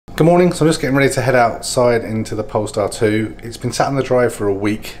Good morning, so I'm just getting ready to head outside into the Polestar 2. It's been sat on the drive for a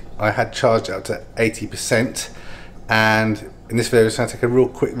week. I had charged it up to 80%, and in this video I'm going to take a real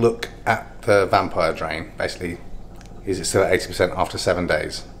quick look at the vampire drain. Basically, is it still at 80% after 7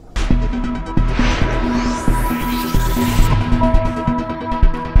 days?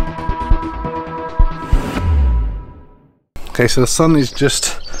 Okay, so the sun is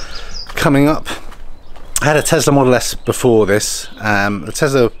just coming up. I had a Tesla Model S before this. The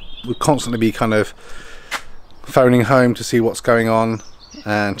Tesla would constantly be kind of phoning home to see what's going on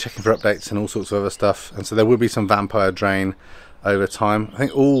and checking for updates and all sorts of other stuff, and so there would be some vampire drain over time. I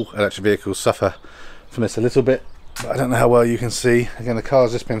think all electric vehicles suffer from this a little bit, but I don't know how well you can see. Again, the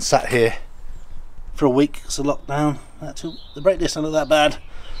car's just been sat here for a week. It's a lockdown. Actually, the brake discs don't look that bad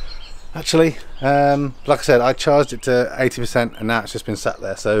actually. Like I said, I charged it to 80% and now it's just been sat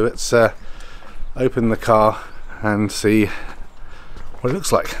there, so let's open the car and see what it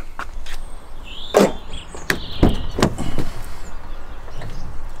looks like.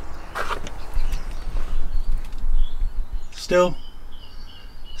 Still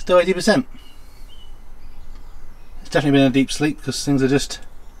 80%. It's definitely been a deep sleep because things are just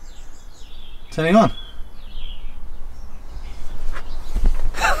turning on.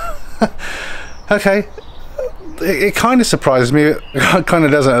 Okay, it kind of surprises me, it kind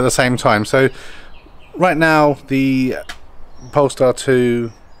of doesn't at the same time. So right now the Polestar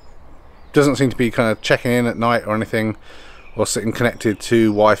 2 doesn't seem to be kind of checking in at night or anything, or sitting connected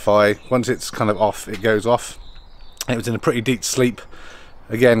to Wi-Fi. Once it's kind of off, it goes off. It was in a pretty deep sleep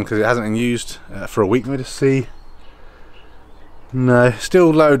again because it hasn't been used for a week. Let me just see. No, still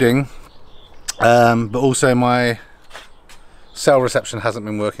loading, but also my cell reception hasn't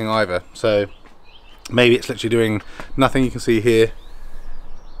been working either, so maybe it's literally doing nothing. You can see here,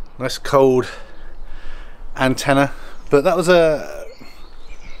 nice cold antenna, but that was a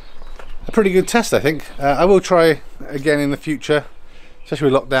pretty good test, I think. I will try again in the future,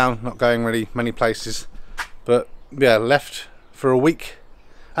 especially with lockdown, not going really many places. But yeah, left for a week.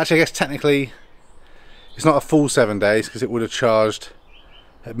 Actually, I guess technically it's not a full 7 days because it would have charged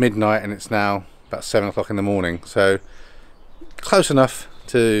at midnight and it's now about 7 o'clock in the morning, so close enough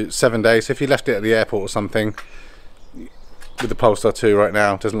to 7 days. If you left it at the airport or something, with the Polestar 2 right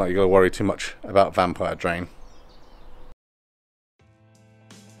now, it doesn't like you got to worry too much about vampire drain.